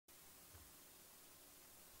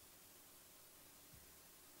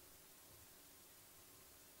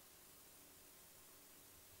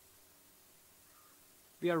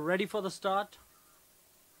We are ready for the start.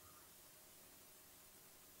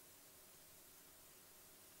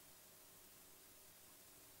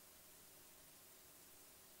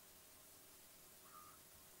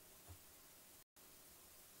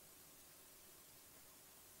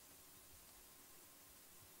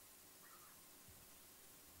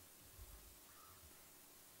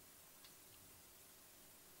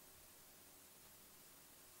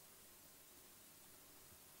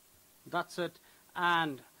 That's it.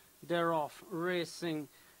 And they're off racing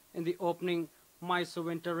in the opening Mysore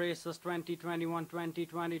Winter Races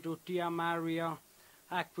 2021-2022. Tia Maria,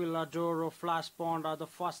 Aquiladoro, Flash Pond are the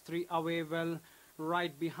first three away well.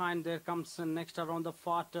 Right behind there comes in next around the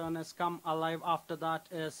far turn has Come Alive. After that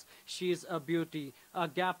is She's a Beauty. A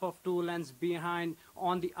gap of 2 lengths behind.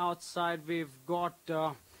 On the outside we've got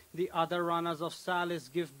the other runners of Sally's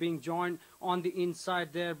Gift being joined on the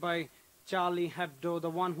inside there by Charlie Hebdo,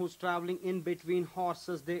 the one who's traveling in between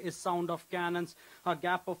horses. There is Sound of Cannons, a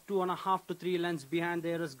gap of 2.5 to 3 lengths behind.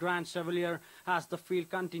 There is Grand Chevalier as the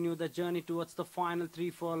field continue the journey towards the final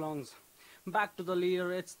 3 furlongs. Back to the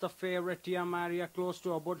leader, it's the favorite Tia Maria, close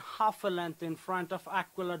to about half a length in front of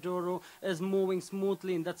Aquiladoro, is moving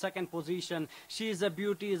smoothly in that second position. She's a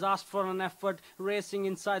Beauty is asked for an effort, racing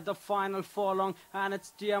inside the final furlong, and it's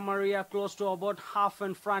Tia Maria close to about half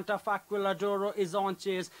in front of Aquiladoro is on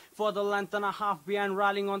chase for the length and a half behind.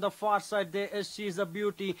 Rallying on the far side there is She's a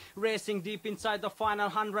Beauty, racing deep inside the final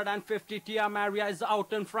 150. Tia Maria is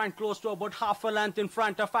out in front, close to about half a length in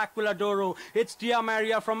front of Aquiladoro. It's Tia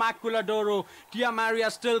Maria from Aquiladoro. Tia Maria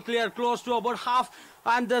still clear, close to about half,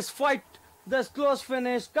 and this fight, this close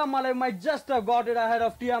finish, Come Alive might just have got it ahead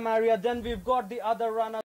of Tia Maria. Then we've got the other runner.